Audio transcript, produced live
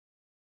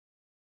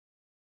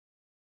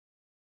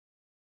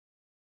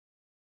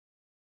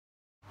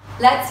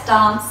Let's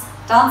dance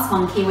Dance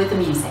Monkey with the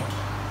music.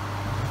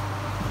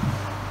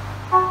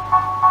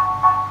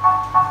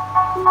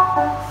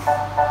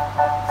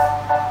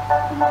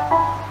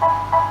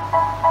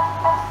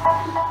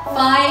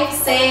 5,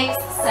 6,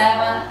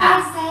 7,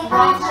 and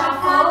right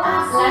shuffle,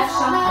 left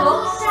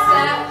shuffle,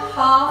 step,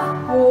 half,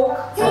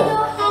 walk,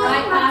 walk.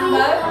 Right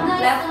mambo,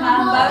 left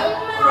mambo,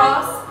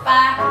 cross,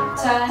 back,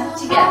 turn,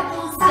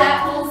 together. Step,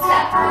 full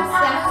step,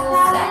 step, full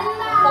step.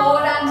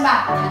 Forward and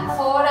back,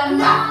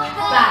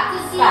 back,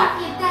 back.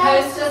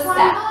 Coaster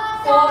step,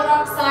 forward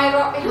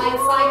rock, behind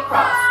side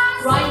cross.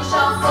 Right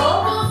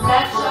shuffle,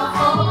 left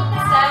shuffle,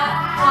 step,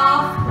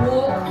 half,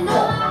 walk,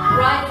 walk.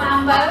 Right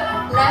mambo,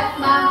 left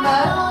mambo,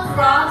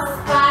 cross,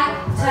 back,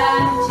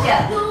 turn,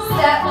 together.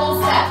 Step, full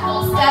step,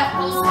 full step,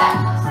 full step.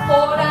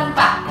 Forward and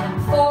back,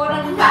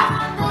 back,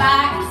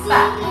 back.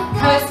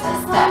 Coaster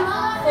step,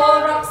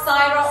 forward rock,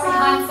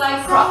 behind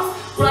side cross.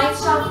 Right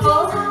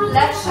shuffle,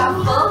 left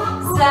shuffle,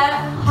 step,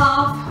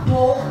 half,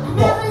 walk,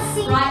 walk.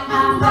 Right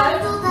mambo,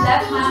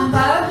 left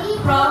mambo,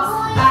 cross,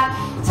 back,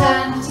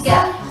 turn,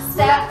 together.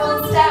 Step, full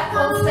step,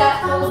 full step,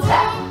 full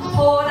step.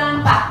 Forward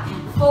and back,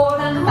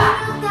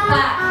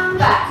 back,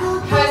 back.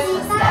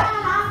 Coaster step,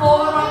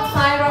 forward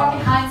rock,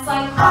 behind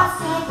side cross.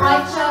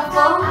 Right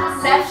shuffle,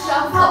 left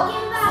shuffle,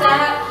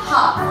 step,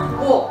 half,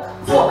 walk,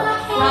 walk.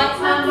 Right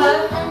mambo,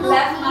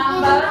 left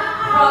mambo,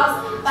 cross,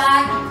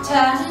 back,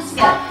 turn,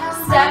 together.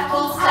 Step,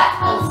 full step,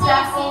 full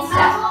step, full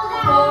step.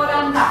 Forward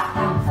and back,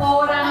 back,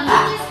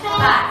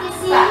 back.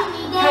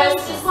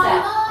 Coaster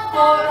step,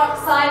 forward rock,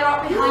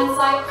 behind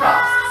side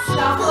cross.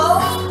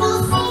 Shuffle,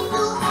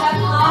 step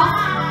half,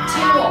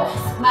 2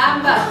 walks,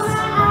 mambos.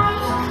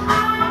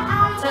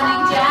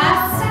 Turning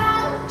jazz,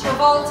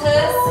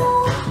 travoltas.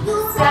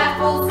 Step,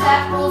 full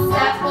step, full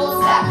step, full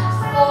step.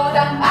 Forward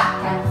and back,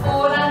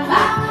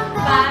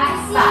 back,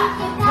 back.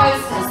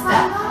 Coaster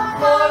step,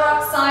 forward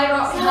rock,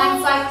 behind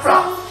side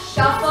cross.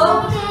 Shuffle,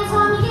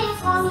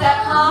 step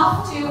half,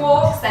 2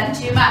 walks, then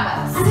 2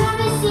 mambos.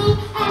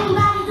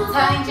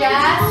 Turning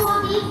jazz,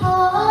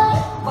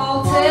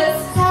 voltas,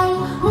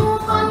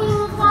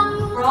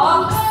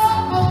 rocks,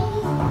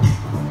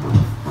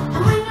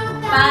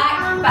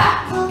 back,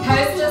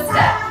 coaster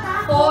step,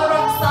 forward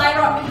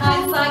rock,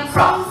 behind side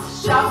cross.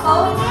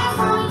 Shuffle,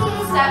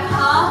 step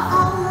half,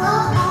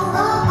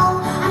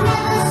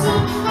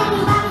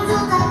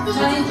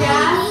 turning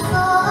jazz,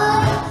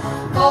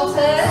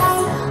 voltas,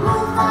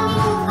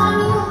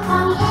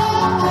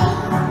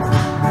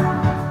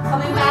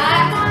 coming back,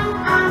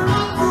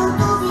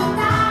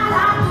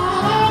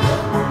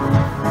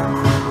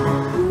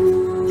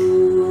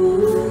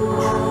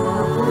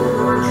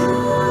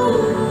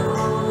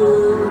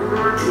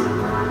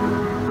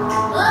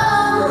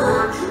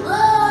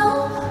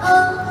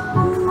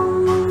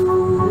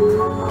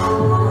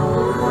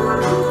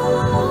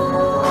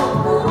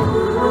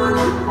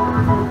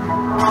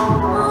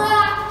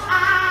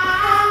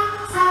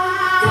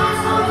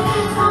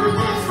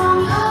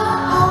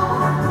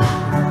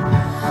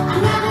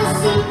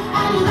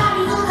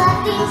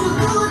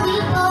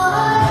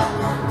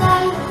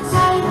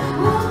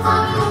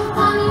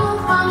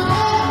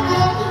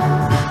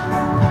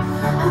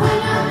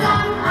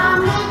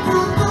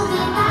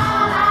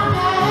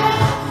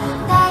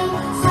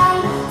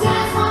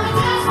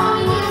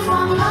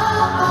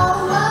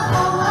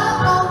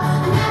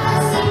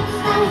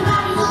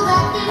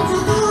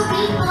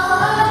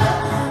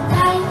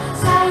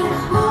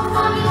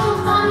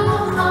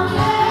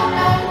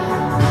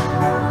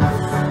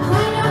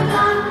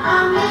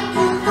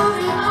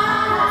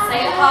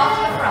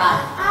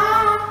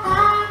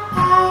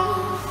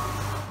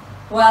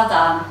 well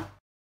done.